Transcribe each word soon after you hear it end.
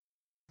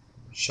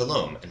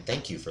Shalom, and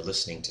thank you for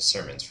listening to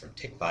sermons from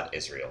Tikvat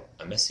Israel,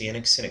 a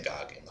Messianic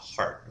synagogue in the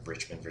heart of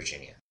Richmond,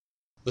 Virginia.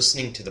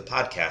 Listening to the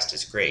podcast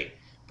is great,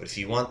 but if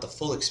you want the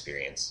full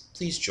experience,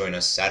 please join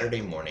us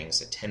Saturday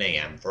mornings at 10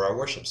 a.m. for our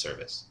worship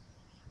service.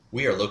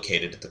 We are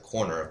located at the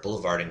corner of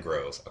Boulevard and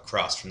Grove,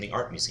 across from the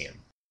Art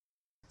Museum.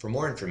 For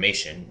more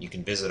information, you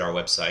can visit our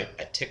website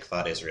at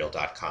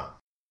tikvatisrael.com.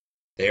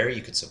 There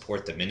you can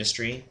support the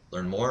ministry,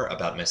 learn more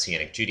about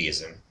Messianic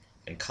Judaism,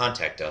 and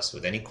contact us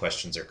with any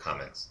questions or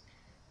comments.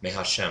 May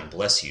Hashem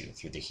bless you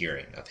through the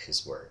hearing of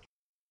His word.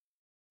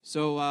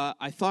 So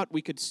I thought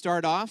we could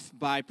start off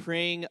by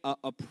praying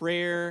a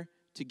prayer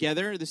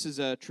together. This is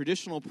a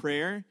traditional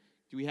prayer.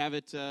 Do we have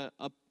it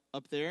up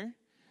there?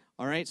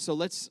 All right, so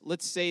let's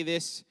say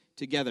this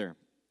together.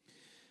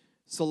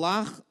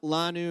 Salach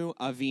lanu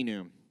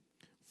avinu.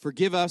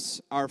 Forgive us,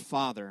 our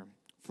Father,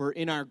 for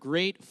in our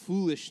great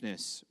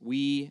foolishness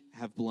we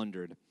have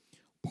blundered.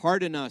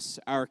 Pardon us,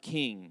 our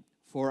King,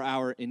 for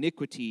our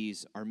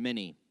iniquities are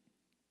many.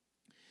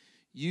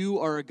 You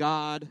are a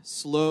God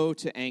slow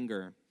to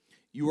anger.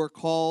 You are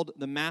called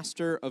the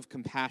Master of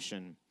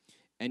Compassion,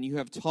 and you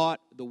have taught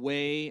the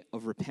way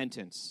of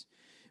repentance.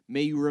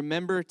 May you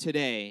remember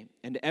today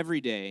and every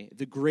day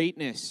the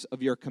greatness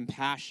of your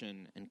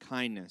compassion and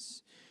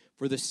kindness,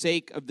 for the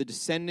sake of the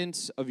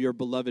descendants of your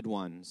beloved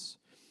ones.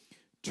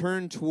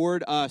 Turn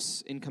toward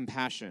us in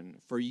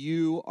compassion, for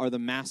you are the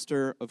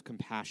Master of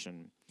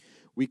Compassion.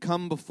 We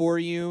come before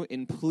you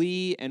in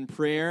plea and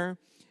prayer,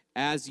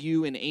 as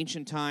you in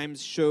ancient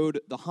times showed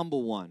the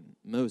humble one,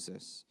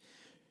 Moses.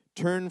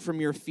 Turn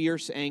from your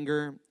fierce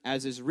anger,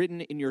 as is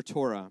written in your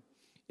Torah.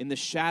 In the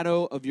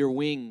shadow of your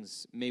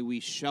wings may we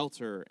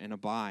shelter and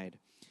abide,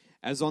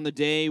 as on the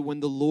day when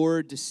the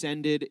Lord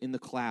descended in the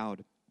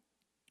cloud.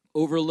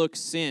 Overlook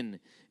sin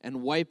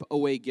and wipe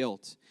away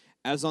guilt,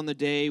 as on the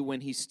day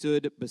when he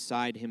stood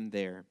beside him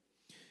there.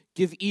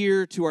 Give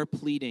ear to our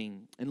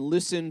pleading and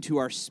listen to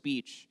our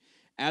speech,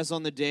 as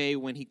on the day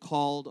when he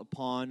called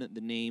upon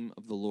the name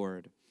of the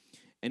Lord.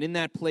 And in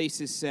that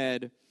place is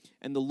said,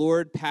 and the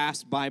Lord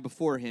passed by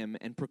before him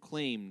and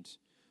proclaimed,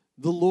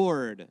 the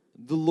Lord,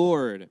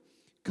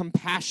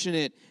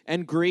 compassionate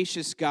and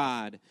gracious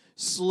God,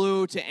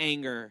 slow to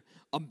anger,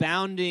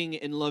 abounding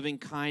in loving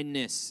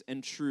kindness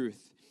and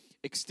truth,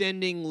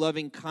 extending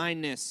loving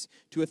kindness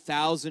to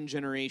 1,000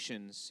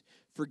 generations,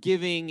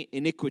 forgiving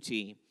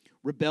iniquity,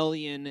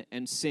 rebellion,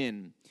 and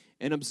sin,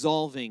 and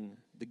absolving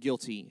the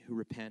guilty who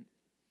repent.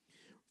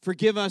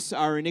 Forgive us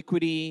our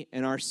iniquity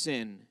and our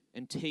sin,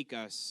 and take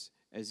us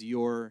as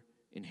your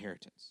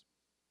inheritance.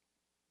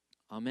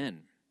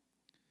 Amen.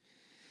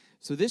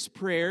 So this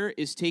prayer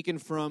is taken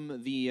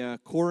from the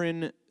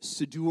Koren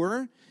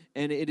Siddur,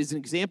 and it is an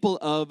example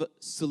of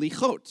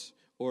salichot,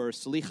 or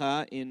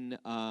salicha in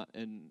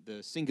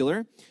the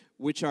singular,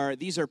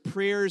 these are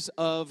prayers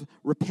of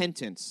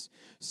repentance.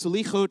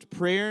 Salichot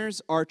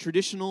prayers are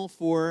traditional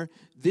for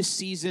this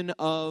season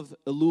of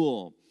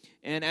Elul.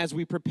 And as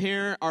we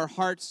prepare our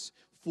hearts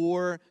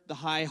for the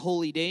high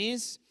holy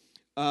days,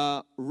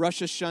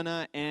 Rosh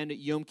Hashanah and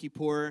Yom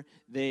Kippur,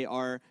 they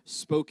are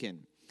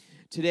spoken.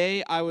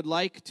 Today, I would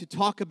like to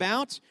talk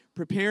about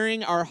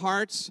preparing our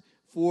hearts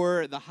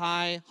for the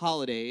high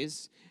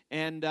holidays.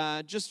 And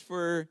just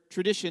for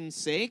tradition's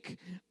sake,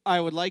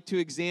 I would like to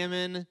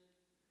examine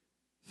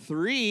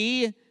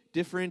 3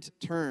 different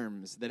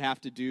terms that have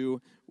to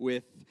do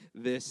with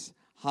this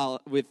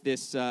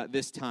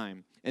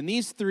time. And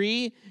these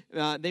 3,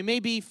 they may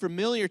be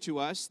familiar to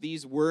us,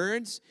 these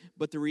words,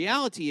 but the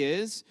reality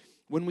is,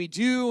 when we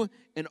do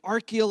an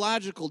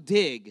archaeological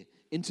dig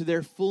into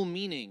their full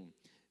meaning,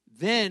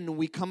 then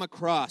we come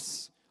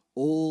across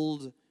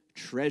old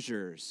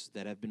treasures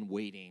that have been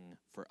waiting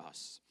for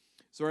us.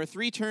 So our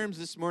 3 terms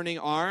this morning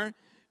are,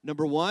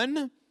 number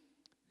 1,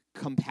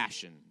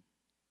 compassion.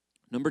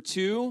 Number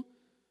 2,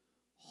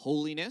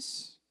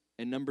 holiness.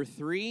 And number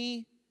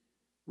 3,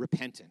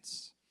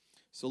 repentance.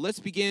 So let's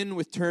begin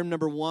with term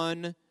number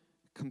 1,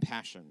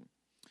 compassion.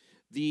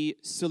 The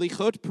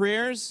Salichot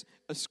prayers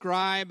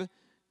ascribe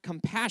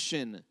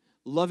compassion,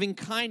 loving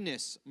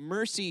kindness,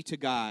 mercy to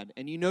God.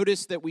 And you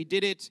notice that we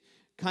did it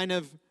kind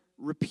of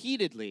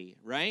repeatedly,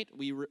 right?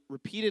 We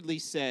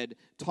repeatedly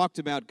talked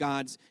about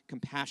God's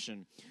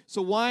compassion.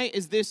 So why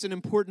is this an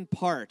important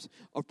part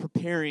of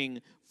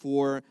preparing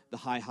for the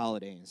high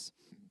holidays?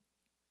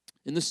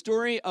 In the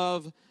story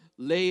of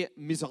Les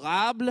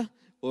Miserables,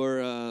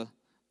 or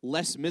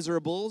Les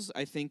Miserables,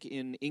 I think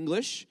in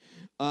English,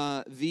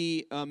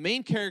 the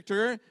main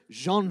character,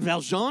 Jean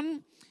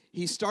Valjean,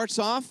 he starts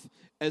off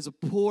as a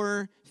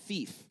poor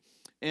thief.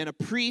 And a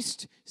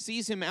priest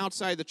sees him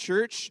outside the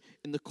church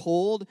in the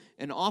cold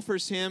and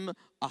offers him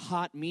a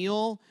hot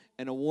meal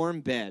and a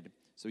warm bed.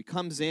 So he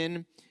comes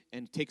in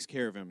and takes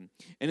care of him.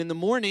 And in the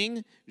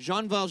morning,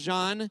 Jean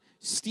Valjean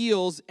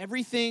steals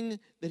everything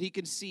that he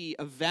can see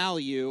of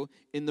value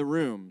in the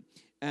room.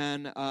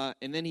 And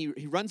then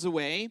he runs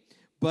away,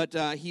 but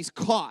he's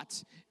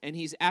caught and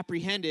he's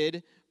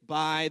apprehended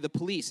by the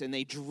police. And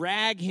they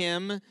drag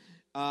him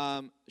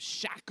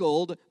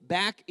shackled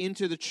back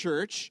into the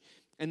church.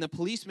 And the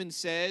policeman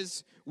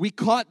says, "We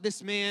caught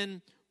this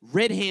man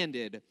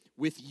red-handed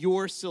with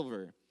your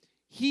silver."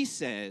 He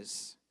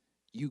says,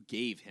 "You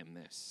gave him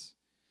this."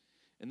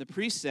 And the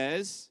priest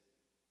says,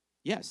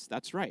 "Yes,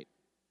 that's right.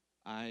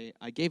 I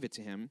gave it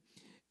to him."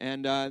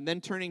 And then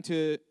turning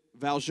to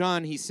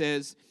Valjean, he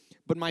says,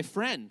 "But my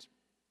friend,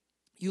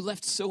 you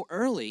left so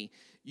early.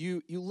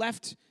 You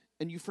left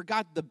and you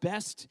forgot the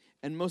best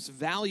and most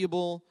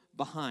valuable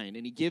behind."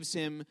 And he gives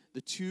him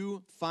the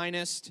 2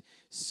 finest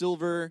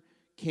silver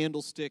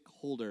candlestick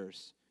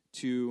holders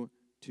to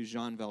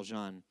Jean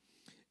Valjean.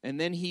 And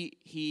then he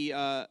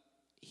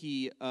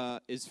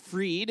is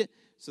freed.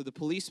 So the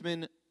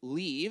policemen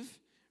leave,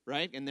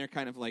 right? And they're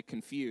kind of like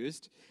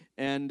confused.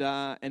 And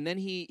then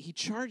he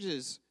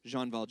charges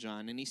Jean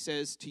Valjean, and he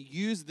says to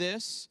use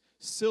this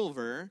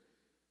silver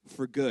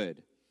for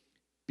good,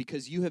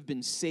 because you have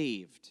been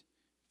saved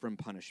from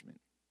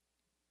punishment.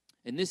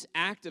 And this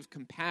act of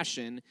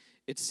compassion,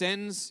 it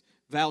sends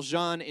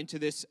Valjean into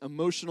this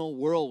emotional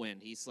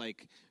whirlwind. He's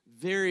like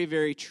very,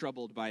 very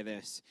troubled by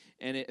this.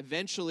 And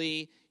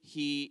eventually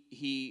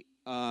he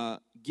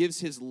gives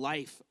his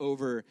life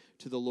over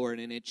to the Lord,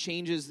 and it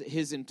changes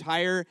his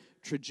entire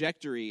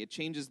trajectory. It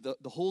changes the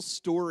whole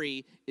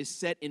story is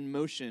set in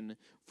motion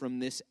from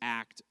this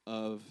act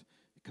of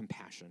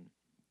compassion.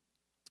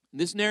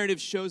 This narrative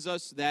shows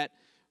us that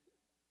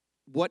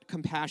what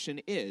compassion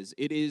is.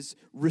 It is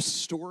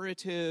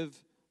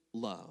restorative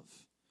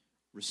love.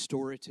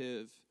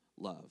 Restorative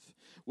love.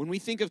 When we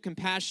think of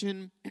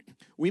compassion,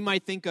 we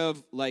might think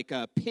of like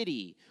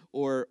pity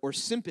or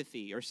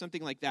sympathy or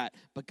something like that.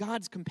 But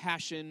God's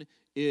compassion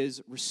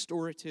is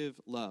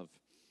restorative love.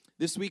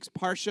 This week's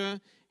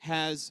Parsha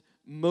has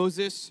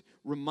Moses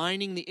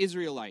reminding the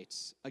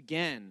Israelites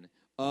again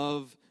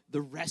of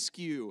the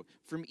rescue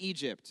from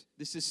Egypt.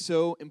 This is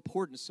so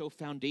important, so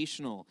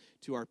foundational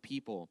to our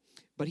people.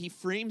 But he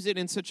frames it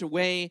in such a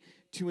way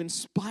to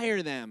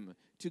inspire them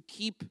to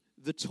keep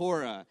the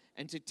Torah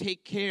and to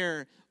take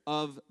care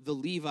of the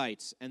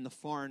Levites and the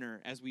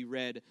foreigner, as we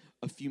read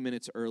a few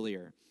minutes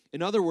earlier.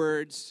 In other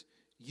words,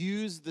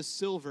 use the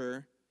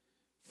silver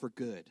for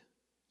good.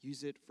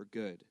 Use it for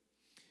good.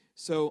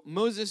 So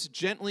Moses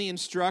gently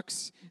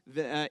instructs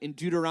in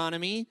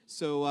Deuteronomy.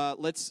 So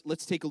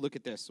let's take a look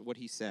at this, what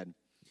he said.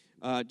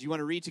 Do you want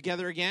to read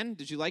together again?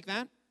 Did you like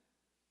that?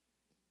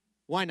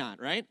 Why not,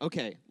 right?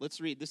 Okay, let's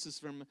read. This is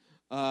from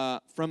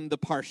the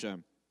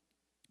Parsha.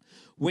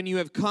 When you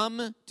have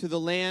come to the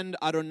land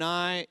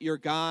Adonai, your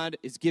God,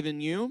 is given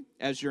you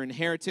as your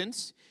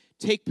inheritance,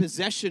 take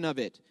possession of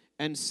it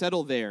and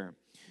settle there.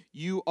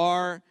 You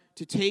are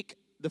to take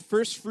the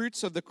first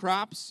fruits of the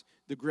crops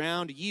the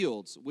ground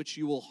yields, which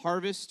you will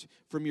harvest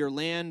from your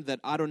land that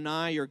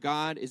Adonai, your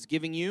God, is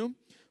giving you.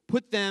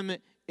 Put them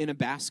in a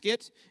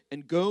basket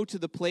and go to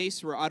the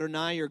place where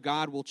Adonai, your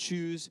God, will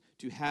choose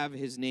to have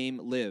his name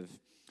live.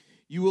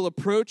 You will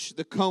approach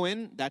the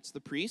Kohen, that's the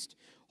priest,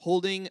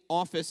 holding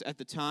office at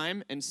the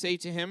time, and say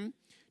to him,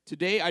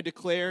 "Today I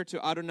declare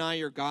to Adonai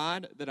your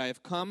God that I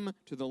have come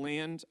to the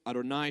land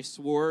Adonai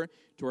swore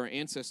to our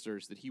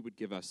ancestors that he would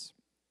give us."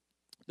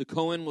 The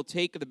Kohen will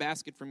take the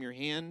basket from your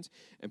hand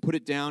and put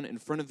it down in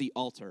front of the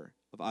altar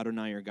of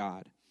Adonai your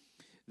God.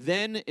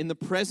 Then, in the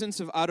presence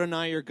of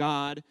Adonai your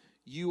God,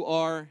 you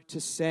are to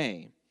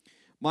say,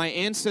 "My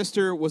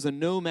ancestor was a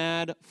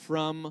nomad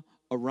from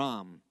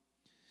Aram.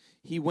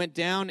 He went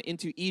down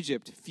into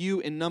Egypt, few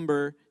in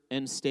number,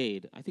 and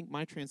stayed." I think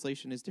my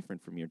translation is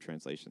different from your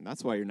translation.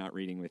 That's why you're not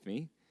reading with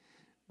me.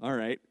 All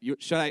right.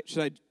 Should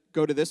I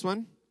go to this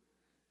one?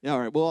 Yeah, all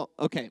right. Well,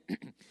 okay.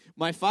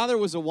 "My father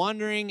was a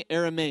wandering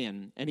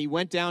Aramaean, and he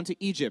went down to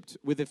Egypt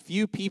with a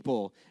few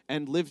people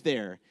and lived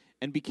there,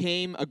 and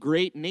became a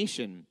great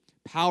nation,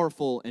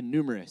 powerful and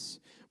numerous.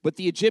 But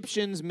the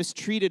Egyptians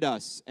mistreated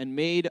us and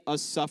made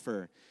us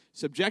suffer,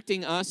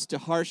 subjecting us to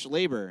harsh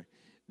labor.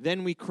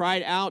 Then we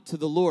cried out to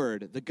the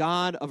Lord, the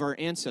God of our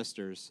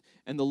ancestors,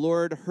 and the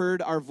Lord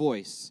heard our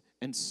voice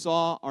and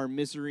saw our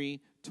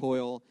misery,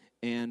 toil,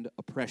 and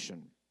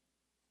oppression.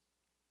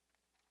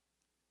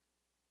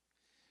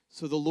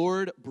 So the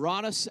Lord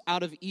brought us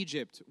out of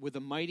Egypt with a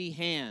mighty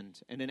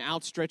hand and an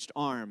outstretched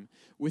arm,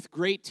 with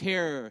great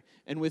terror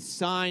and with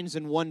signs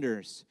and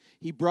wonders.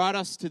 He brought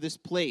us to this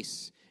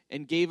place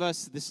and gave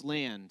us this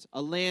land,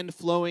 a land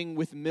flowing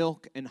with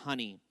milk and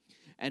honey.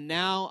 And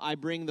now I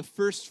bring the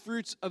first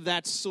fruits of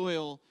that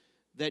soil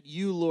that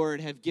you,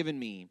 Lord, have given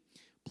me.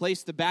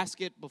 Place the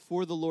basket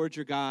before the Lord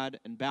your God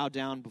and bow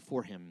down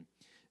before him.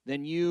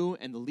 Then you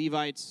and the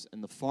Levites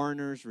and the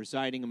foreigners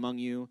residing among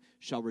you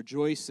shall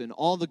rejoice in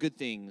all the good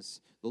things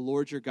the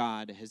Lord your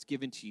God has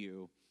given to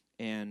you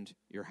and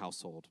your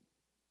household."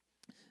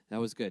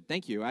 That was good.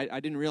 Thank you. I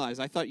didn't realize.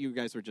 I thought you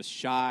guys were just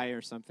shy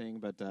or something,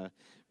 but that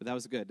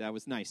was good. That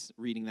was nice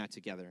reading that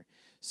together.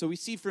 So we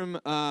see from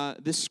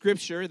this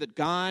scripture that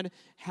God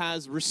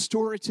has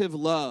restorative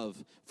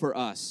love for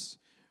us,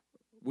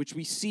 which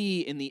we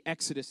see in the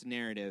Exodus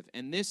narrative.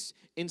 And this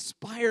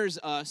inspires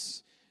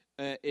us.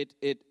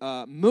 It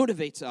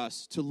motivates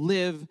us to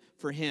live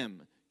for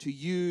him, to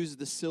use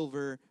the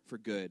silver for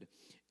good.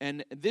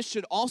 And this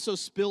should also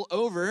spill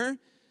over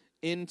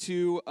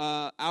into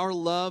our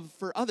love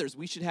for others.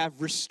 We should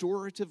have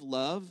restorative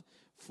love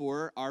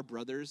for our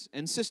brothers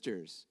and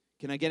sisters.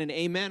 Can I get an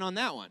amen on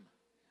that one?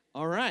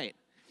 All right.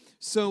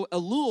 So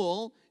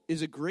Elul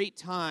is a great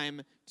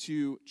time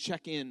to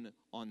check in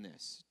on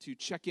this, to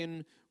check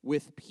in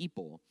with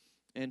people,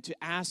 and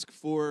to ask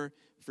for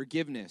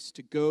forgiveness,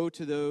 to go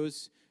to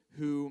those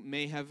who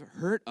may have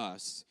hurt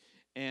us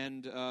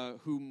and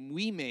whom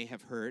we may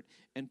have hurt,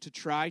 and to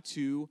try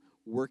to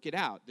work it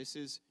out. This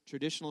is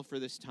traditional for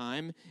this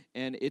time,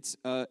 and it's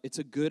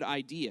a good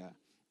idea.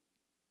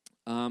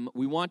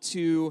 We want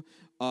to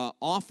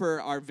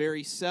offer our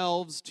very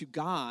selves to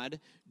God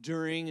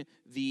during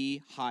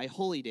the high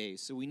holy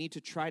days. So we need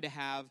to try to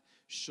have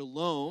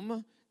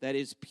shalom, that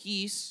is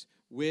peace,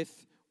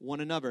 with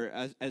one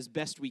another as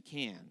best we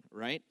can,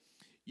 right?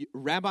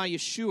 Rabbi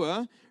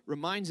Yeshua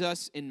reminds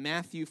us in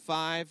Matthew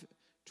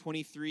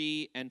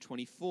 5:23 and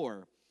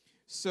 24.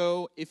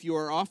 So if you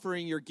are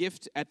offering your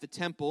gift at the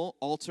temple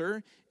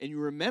altar and you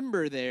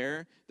remember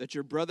there that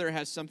your brother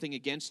has something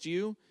against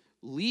you,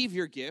 leave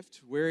your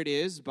gift where it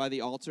is by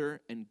the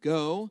altar and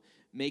go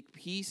make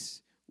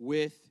peace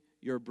with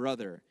your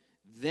brother.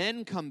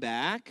 Then come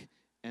back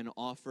and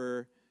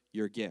offer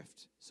your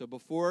gift. So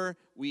before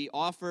we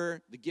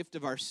offer the gift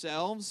of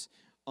ourselves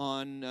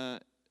on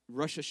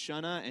Rosh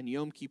Hashanah and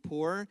Yom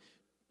Kippur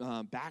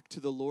back to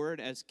the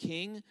Lord as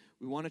King,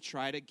 we want to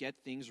try to get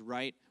things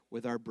right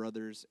with our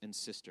brothers and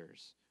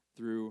sisters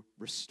through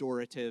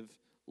restorative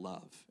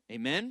love.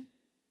 Amen?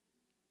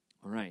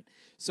 All right.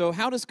 So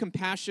how does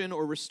compassion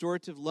or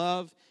restorative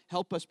love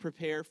help us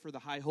prepare for the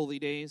high holy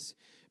days?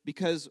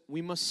 Because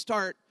we must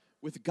start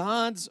with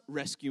God's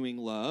rescuing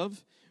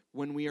love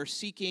when we are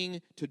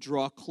seeking to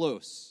draw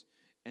close.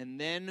 And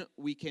then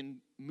we can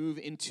move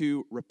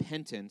into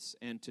repentance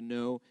and to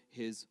know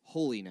his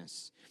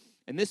holiness.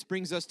 And this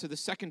brings us to the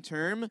second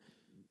term,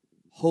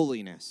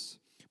 holiness.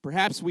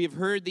 Perhaps we have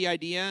heard the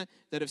idea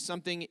that if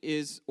something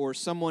is or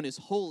someone is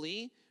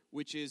holy,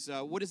 which is,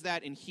 what is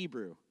that in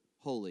Hebrew?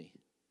 Holy.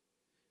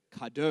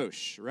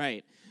 Kadosh,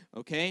 right.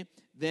 Okay?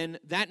 Then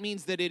that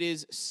means that it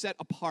is set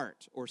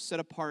apart or set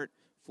apart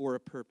for a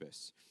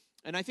purpose.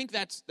 And I think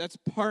that's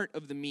part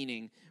of the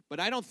meaning, but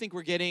I don't think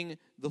we're getting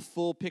the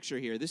full picture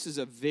here. This is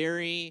a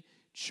very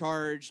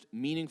charged,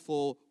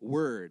 meaningful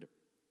word.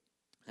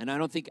 And I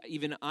don't think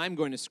even I'm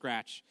going to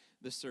scratch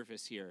the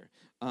surface here,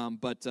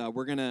 but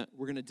we're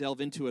gonna delve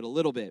into it a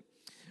little bit.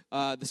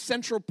 The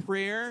central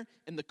prayer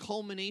and the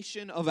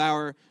culmination of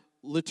our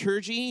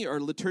liturgy or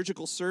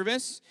liturgical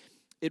service,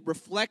 it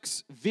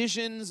reflects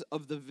visions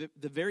of the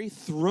very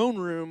throne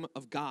room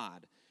of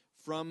God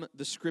from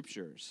the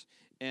Scriptures.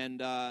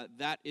 And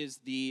that is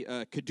the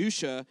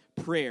Kedusha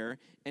prayer,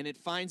 and it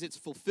finds its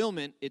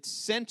fulfillment, its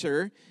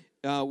center,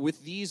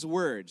 with these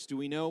words. Do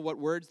we know what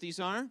words these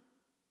are?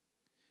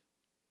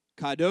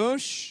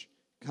 Kadosh,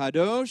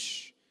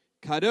 Kadosh,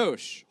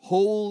 Kadosh.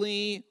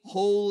 Holy,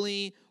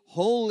 holy,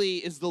 holy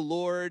is the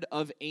Lord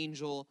of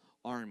angel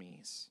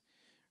armies.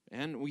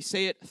 And we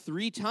say it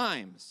 3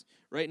 times,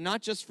 right?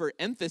 Not just for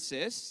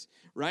emphasis,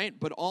 right?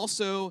 But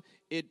also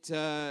it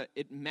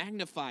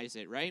magnifies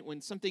it, right?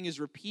 When something is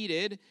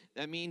repeated,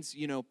 that means,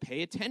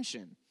 pay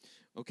attention,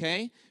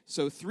 okay?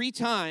 So 3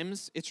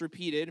 times it's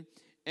repeated.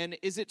 And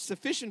is it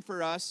sufficient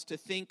for us to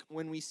think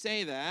when we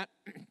say that,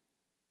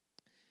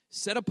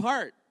 set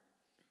apart,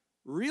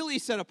 really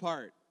set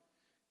apart,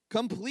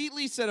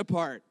 completely set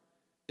apart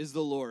is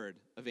the Lord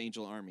of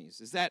angel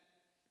armies? Is that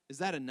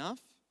enough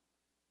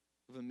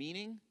of a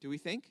meaning, do we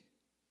think?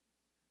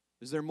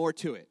 Is there more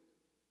to it?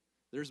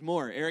 There's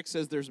more. Eric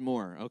says there's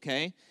more,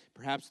 okay?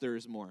 Perhaps there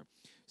is more.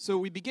 So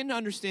we begin to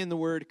understand the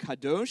word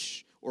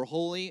kadosh, or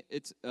holy.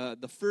 It's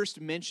the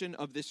first mention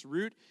of this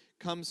root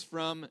comes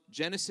from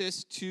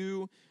Genesis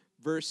 2,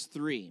 verse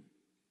 3.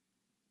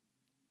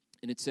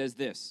 And it says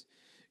this: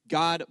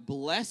 God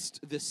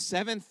blessed the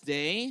 7th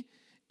day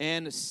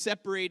and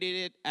separated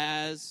it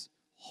as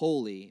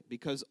holy,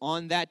 because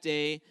on that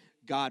day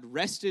God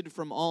rested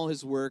from all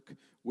his work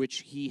which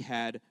he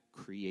had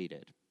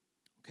created.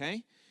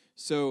 Okay?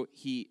 So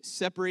he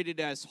separated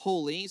as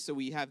holy, so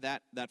we have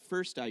that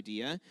first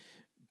idea.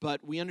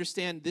 But we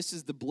understand this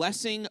is the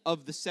blessing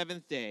of the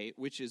 7th day,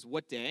 which is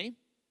what day?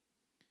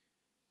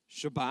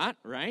 Shabbat,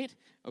 right?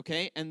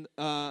 Okay, and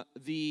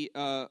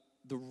the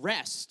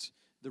rest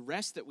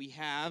that we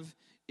have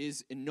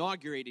is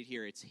inaugurated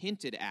here. It's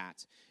hinted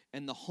at.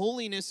 And the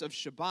holiness of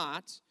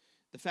Shabbat,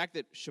 the fact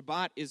that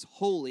Shabbat is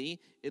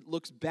holy, it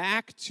looks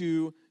back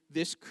to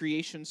this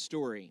creation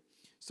story.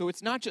 So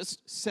it's not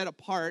just set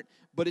apart,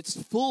 but it's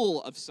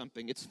full of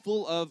something. It's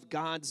full of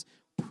God's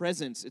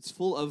presence. It's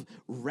full of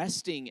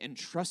resting and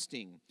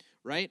trusting,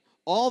 right?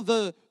 All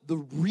the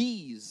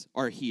re's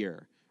are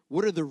here.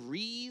 What are the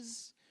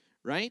re's,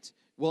 right?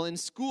 Well, in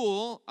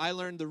school, I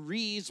learned the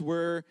re's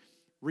were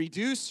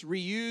reduce,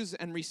 reuse,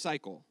 and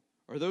recycle.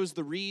 Are those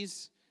the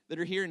re's that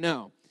are here?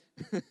 No.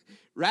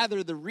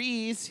 Rather, the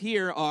re's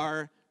here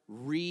are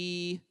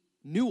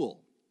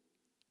renewal,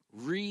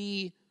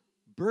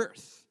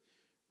 rebirth,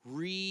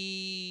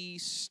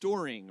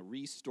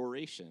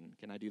 restoration.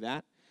 Can I do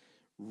that?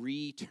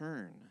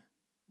 Return.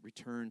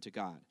 return to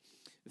God.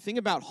 The thing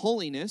about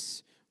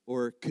holiness,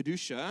 or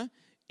kedusha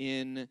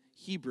in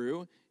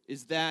Hebrew,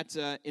 is that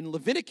in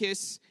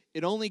Leviticus,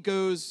 it only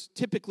goes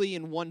typically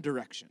in one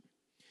direction.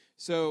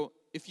 So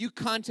if you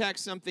contact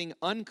something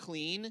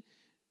unclean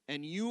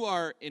and you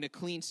are in a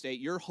clean state,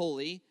 you're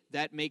holy,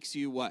 that makes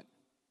you what?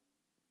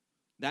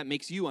 That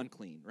makes you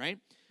unclean, right?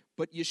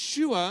 But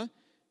Yeshua,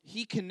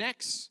 he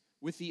connects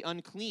with the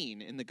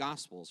unclean in the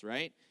Gospels,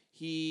 right?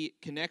 He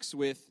connects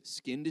with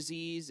skin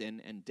disease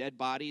and dead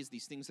bodies,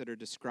 these things that are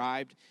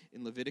described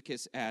in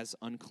Leviticus as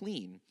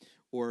unclean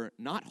or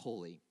not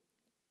holy.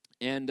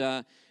 And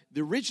the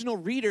original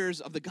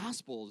readers of the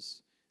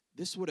Gospels,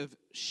 this would have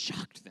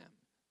shocked them.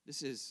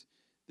 This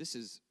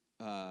is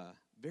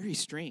very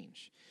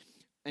strange.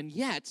 And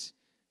yet,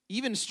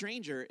 even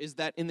stranger is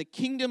that in the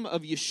kingdom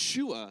of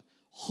Yeshua,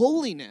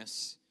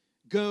 holiness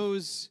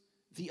goes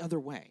the other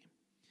way.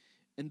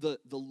 And the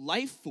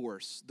life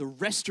force, the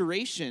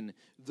restoration,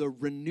 the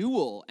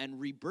renewal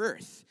and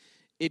rebirth,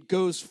 it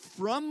goes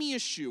from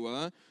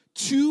Yeshua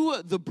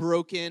to the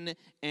broken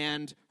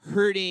and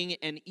hurting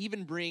and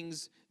even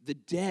brings the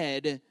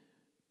dead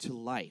to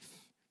life.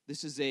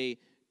 This is a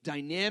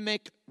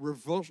dynamic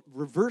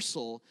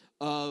reversal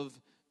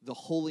of the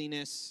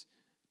holiness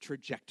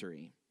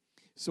trajectory.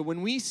 So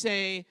when we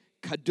say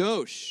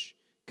kadosh,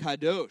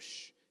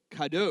 kadosh,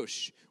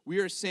 kadosh, we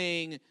are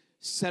saying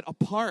set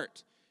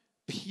apart,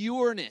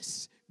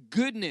 pureness,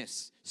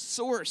 goodness,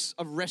 source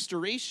of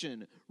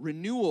restoration,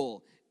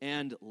 renewal,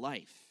 and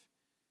life.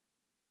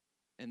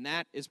 And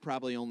that is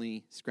probably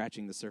only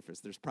scratching the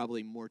surface. There's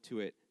probably more to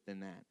it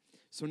than that.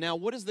 So now,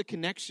 what is the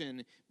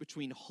connection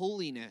between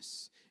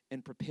holiness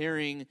and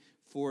preparing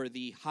for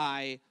the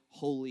high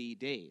holy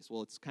days?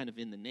 Well, it's kind of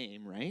in the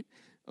name, right?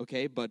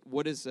 Okay, but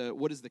what is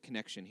the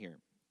connection here?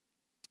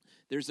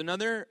 There's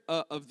another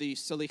of the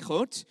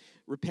salichot,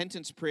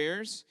 repentance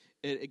prayers.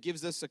 It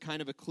gives us a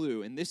kind of a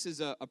clue. And this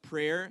is a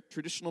prayer,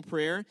 traditional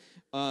prayer,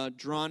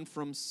 drawn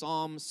from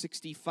Psalm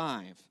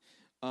 65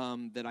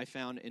 that I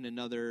found in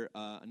another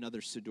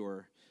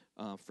siddur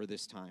for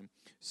this time.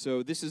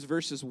 So this is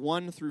verses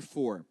 1 through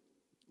 4.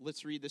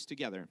 Let's read this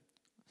together.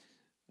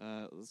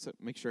 Let's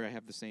make sure I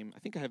have the same. I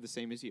think I have the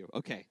same as you.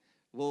 Okay,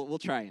 we'll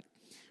try it.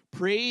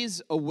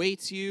 Praise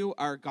awaits you,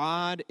 our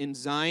God, in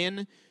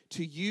Zion.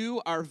 To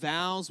you our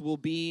vows will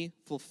be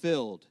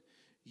fulfilled.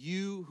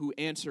 You who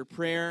answer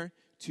prayer,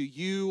 to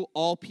you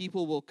all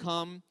people will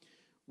come.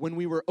 When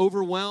we were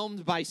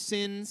overwhelmed by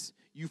sins,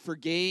 you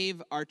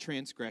forgave our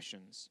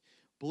transgressions.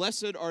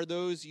 Blessed are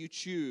those you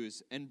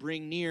choose and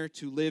bring near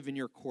to live in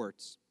your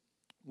courts.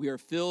 We are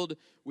filled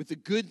with the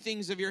good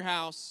things of your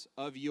house,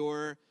 of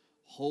your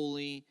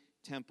holy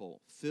temple.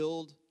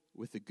 Filled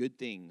with the good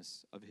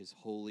things of his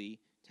holy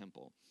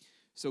temple.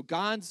 So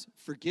God's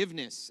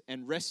forgiveness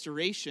and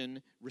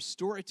restoration,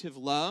 restorative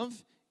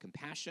love,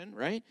 compassion,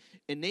 right,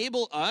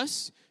 enable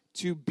us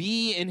to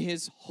be in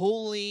his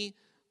holy,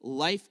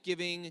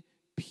 life-giving,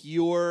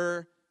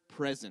 pure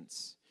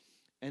presence.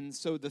 And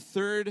so the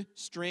third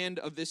strand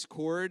of this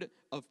cord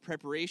of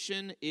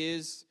preparation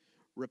is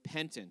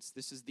repentance.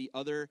 This is the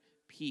other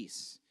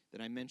piece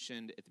that I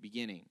mentioned at the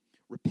beginning.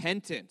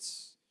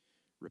 Repentance.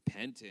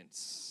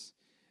 Repentance.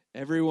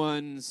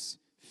 Everyone's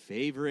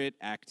favorite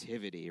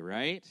activity,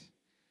 right?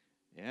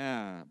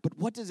 Yeah. But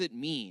what does it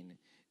mean?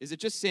 Is it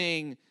just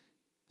saying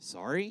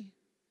sorry?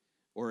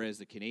 Or as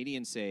the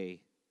Canadians say,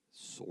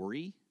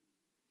 sorry?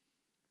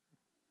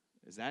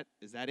 Is that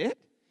it?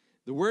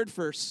 The word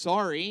for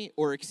sorry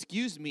or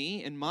excuse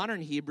me in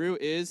modern Hebrew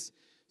is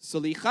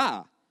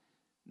salicha.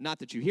 Not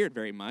that you hear it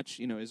very much.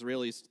 You know,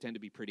 Israelis tend to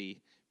be pretty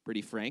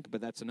frank,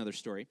 but that's another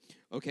story.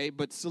 Okay,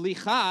 but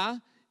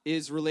salicha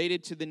is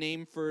related to the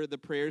name for the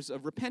prayers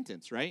of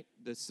repentance, right?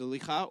 The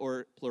salicha,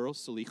 or plural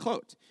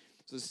salichot.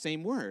 So it's the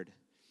same word.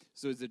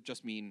 So does it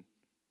just mean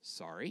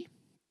sorry?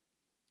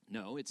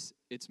 No, it's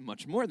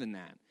much more than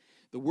that.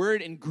 The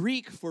word in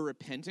Greek for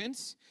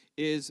repentance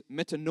is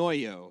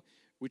metanoio,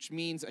 which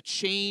means a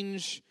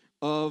change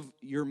of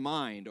your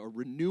mind or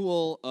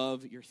renewal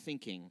of your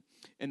thinking.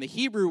 And the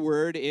Hebrew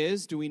word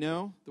is, do we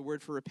know the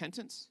word for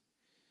repentance?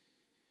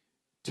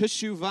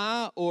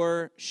 Teshuvah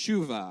or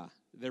shuva.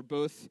 They're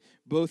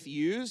both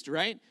used,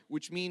 right?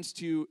 Which means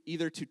to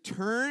either to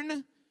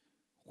turn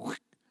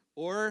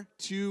or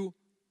to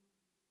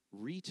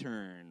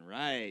return,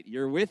 right?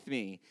 You're with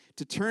me.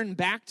 To turn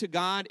back to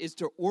God is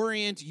to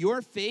orient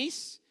your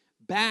face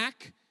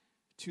back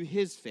to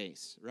his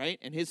face, right?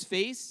 And his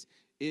face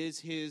is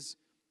his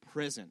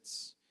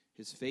presence.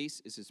 His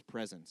face is his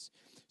presence.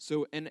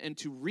 So, and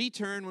to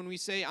return, when we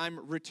say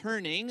I'm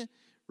returning,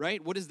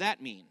 right? What does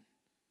that mean?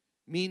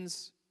 It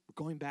means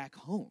we're going back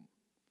home.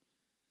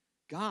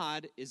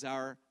 God is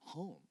our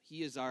home.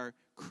 He is our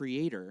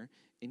creator,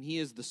 and he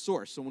is the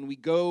source. So when we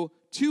go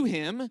to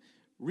him,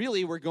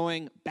 really we're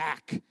going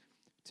back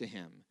to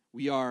him.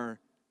 We are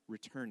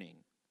returning.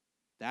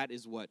 That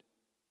is what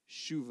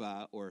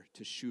shuva or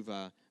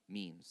teshuva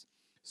means.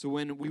 So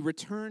when we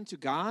return to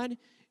God,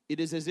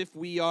 it is as if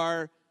we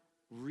are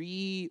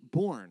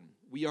reborn.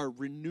 We are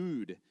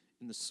renewed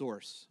in the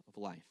source of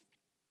life.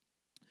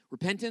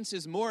 Repentance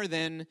is more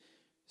than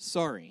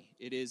sorry.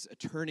 It is a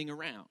turning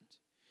around.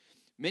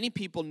 Many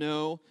people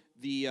know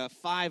the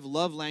 5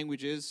 love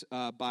languages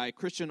by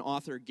Christian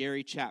author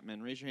Gary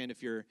Chapman. Raise your hand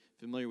if you're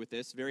familiar with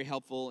this. Very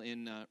helpful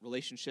in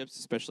relationships,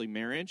 especially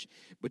marriage.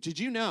 But did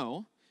you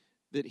know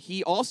that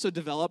he also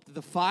developed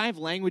the 5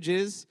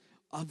 languages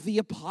of the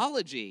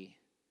apology?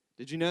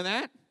 Did you know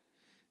that?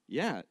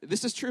 Yeah,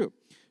 this is true.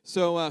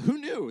 So who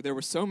knew there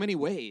were so many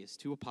ways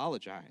to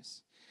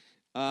apologize?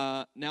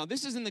 Now,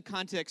 this is in the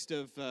context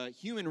of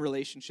human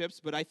relationships,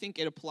 but I think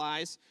it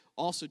applies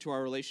also to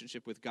our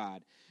relationship with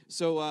God.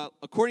 So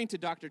according to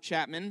Dr.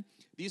 Chapman,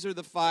 these are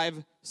the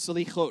 5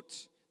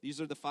 salichot. These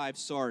are the 5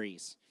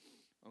 sorries.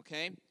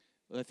 Okay?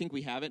 Well, I think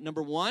we have it.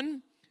 Number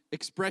 1,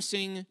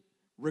 expressing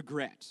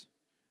regret,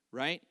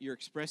 right? You're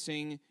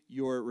expressing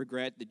your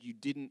regret that you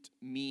didn't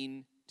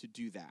mean to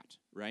do that,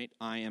 right?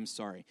 I am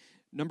sorry.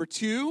 Number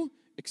 2,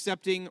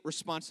 accepting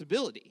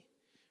responsibility.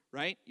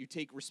 Right? You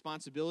take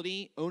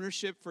responsibility,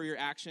 ownership for your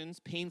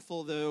actions,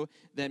 painful though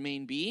that may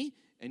be,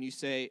 and you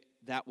say,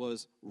 that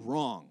was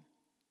wrong.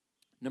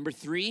 Number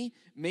 3,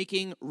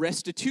 making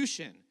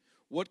restitution.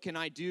 What can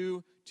I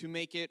do to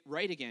make it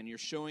right again? You're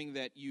showing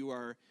that you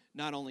are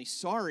not only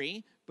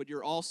sorry, but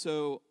you're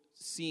also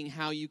seeing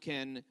how you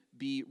can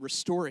be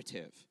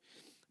restorative.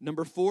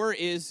 Number 4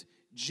 is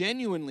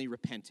genuinely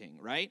repenting,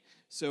 right?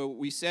 So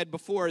we said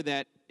before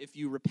that if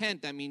you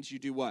repent, that means you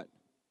do what?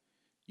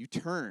 You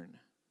turn.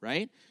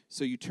 Right?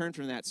 So you turn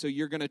from that. So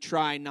you're going to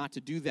try not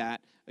to do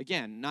that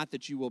again. Not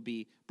that you will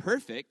be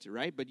perfect,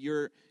 right? But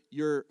your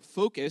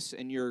focus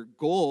and your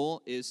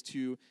goal is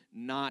to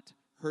not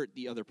hurt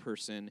the other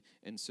person.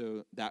 And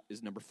so that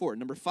is number 4.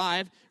 Number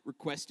 5,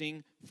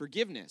 requesting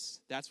forgiveness.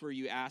 That's where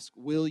you ask,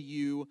 will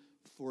you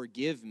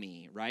forgive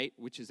me, right?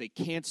 Which is a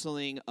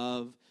canceling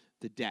of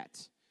the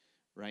debt,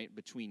 right,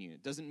 between you.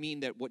 It doesn't mean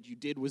that what you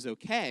did was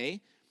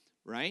okay,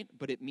 right?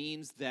 But it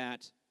means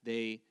that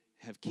they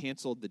have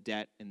canceled the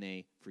debt and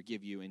they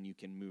forgive you and you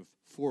can move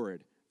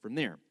forward from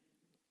there.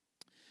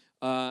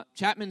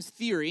 Chapman's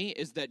theory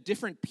is that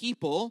different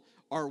people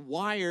are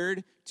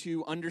wired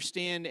to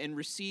understand and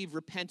receive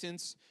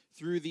repentance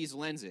through these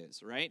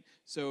lenses, right?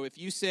 So if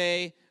you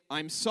say,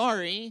 I'm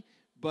sorry,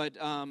 but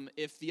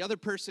if the other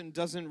person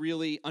doesn't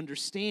really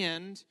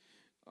understand,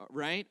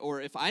 right,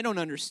 or if I don't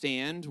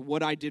understand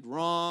what I did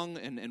wrong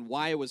and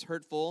why it was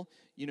hurtful,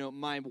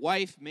 my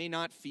wife may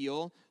not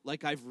feel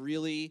like I've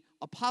really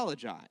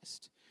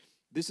apologized.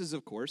 This is,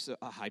 of course,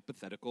 a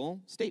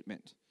hypothetical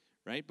statement,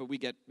 right? But we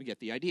get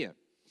the idea.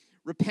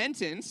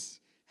 Repentance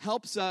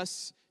helps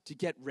us to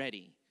get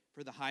ready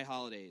for the high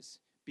holidays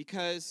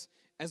because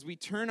as we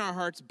turn our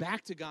hearts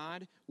back to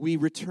God, we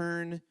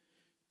return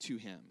to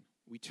Him.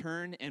 We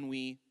turn and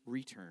we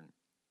return.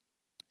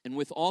 And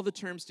with all the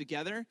terms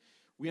together,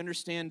 we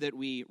understand that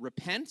we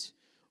repent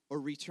or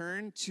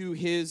return to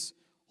His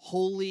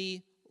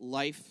holy,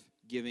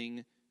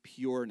 life-giving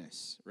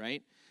pureness,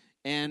 right?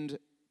 And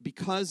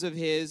because of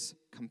His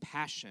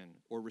compassion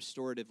or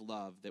restorative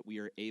love that we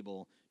are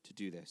able to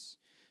do this.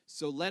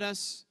 So let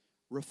us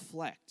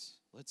reflect.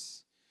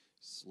 Let's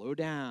slow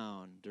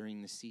down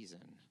during the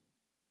season.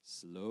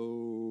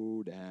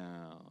 Slow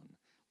down.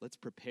 Let's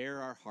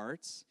prepare our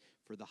hearts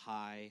for the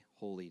high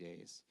holy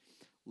days.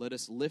 Let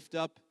us lift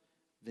up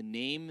the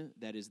name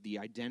that is the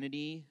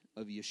identity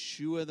of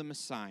Yeshua the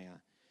Messiah,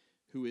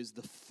 who is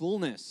the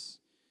fullness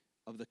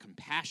of the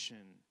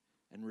compassion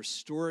and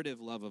restorative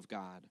love of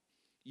God.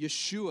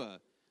 Yeshua,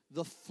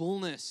 the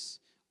fullness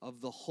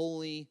of the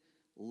holy,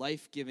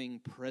 life-giving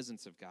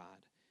presence of God.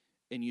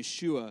 And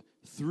Yeshua,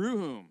 through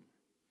whom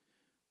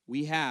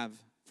we have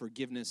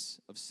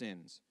forgiveness of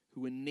sins,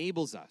 who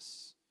enables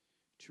us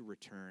to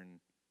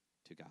return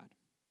to God.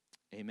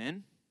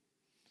 Amen?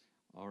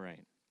 All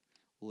right.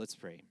 Well, let's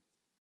pray.